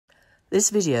This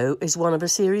video is one of a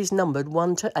series numbered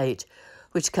 1 to 8,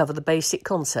 which cover the basic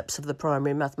concepts of the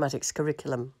primary mathematics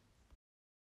curriculum.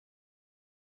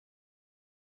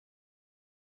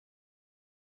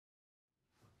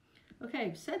 Okay,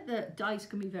 I've said that dice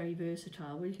can be very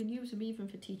versatile. Well, you can use them even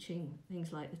for teaching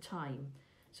things like the time.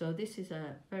 So this is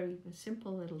a very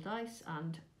simple little dice,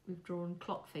 and we've drawn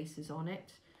clock faces on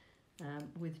it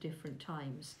with different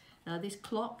times. Now this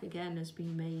clock again has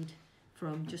been made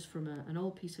from an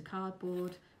old piece of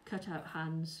cardboard, cut out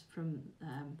hands from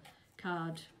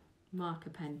card, marker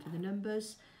pen for the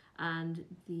numbers, and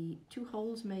the 2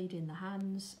 holes made in the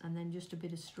hands, and then just a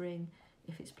bit of string.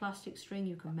 If it's plastic string,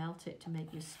 you can melt it to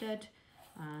make your stud,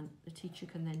 and the teacher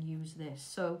can then use this.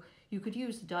 So you could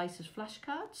use the dice as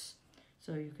flashcards.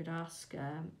 So you could ask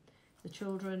the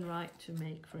children, right, to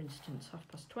make, for instance,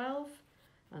 12:30,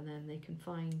 and then they can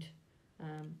find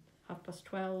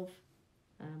 12:30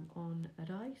 on a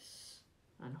dice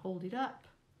and hold it up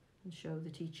and show the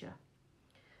teacher.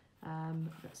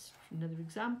 That's another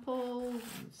example.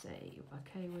 And say,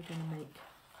 okay, we're going to make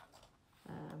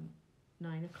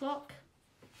 9 o'clock.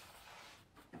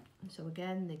 And so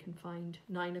again, they can find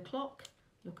 9 o'clock,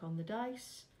 look on the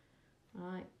dice,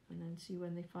 right, and then see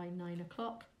when they find 9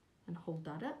 o'clock and hold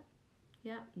that up,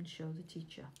 yeah, and show the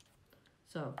teacher.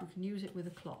 So you can use it with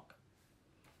a clock.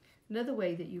 Another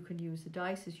way that you can use the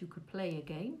dice is you could play a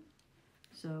game.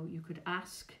 So you could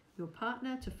ask your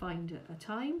partner to find a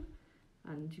time,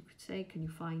 and you could say, can you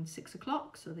find 6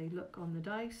 o'clock? So they look on the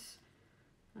dice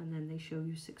and then they show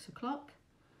you 6 o'clock,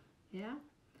 yeah.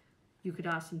 You could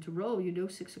ask them to roll. You know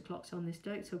 6 o'clock's on this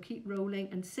dice, so keep rolling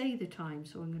and say the time.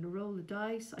 So I'm going to roll the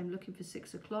dice. I'm looking for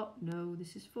 6 o'clock. No,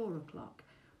 this is 4 o'clock.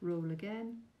 Roll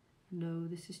again. No,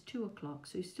 this is 2 o'clock.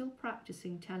 So you're still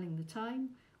practicing telling the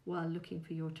time while looking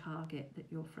for your target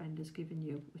that your friend has given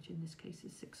you, which in this case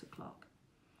is 6 o'clock.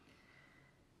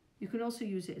 You can also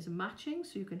use it as a matching.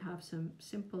 So you can have some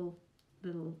simple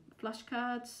little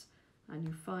flashcards, and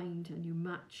you find and you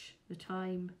match the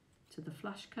time to the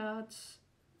flashcards.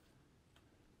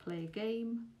 Play a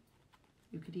game.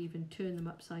 You could even turn them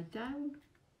upside down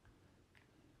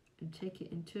and take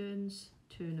it in turns,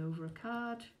 turn over a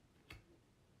card,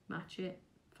 match it,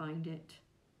 find it,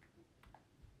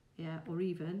 yeah, or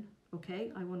even,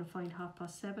 okay, I want to find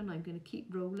 7:30, I'm going to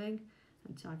keep rolling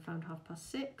until I found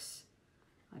 6:30,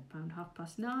 I found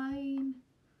 9:30,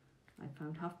 I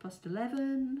found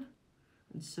 11:30,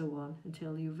 and so on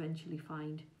until you eventually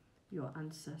find your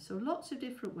answer. So lots of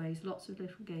different ways, lots of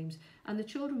different games, and the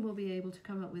children will be able to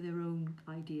come up with their own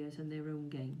ideas and their own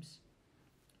games.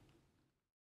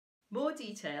 More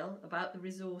detail about the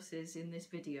resources in this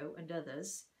video and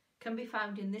others can be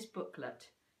found in this booklet,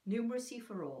 Numeracy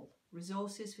for All,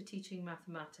 Resources for Teaching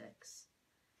Mathematics,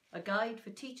 a guide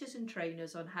for teachers and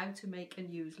trainers on how to make and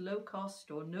use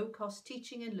low-cost or no-cost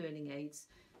teaching and learning aids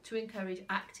to encourage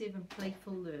active and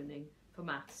playful learning for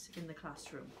maths in the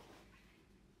classroom.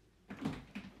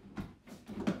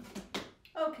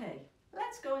 Okay,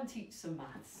 let's go and teach some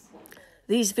maths.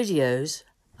 These videos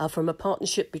are from a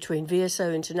partnership between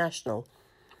VSO International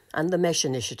and the MESH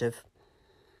Initiative.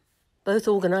 Both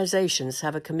organisations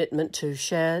have a commitment to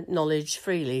share knowledge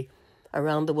freely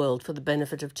around the world for the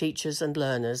benefit of teachers and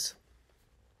learners.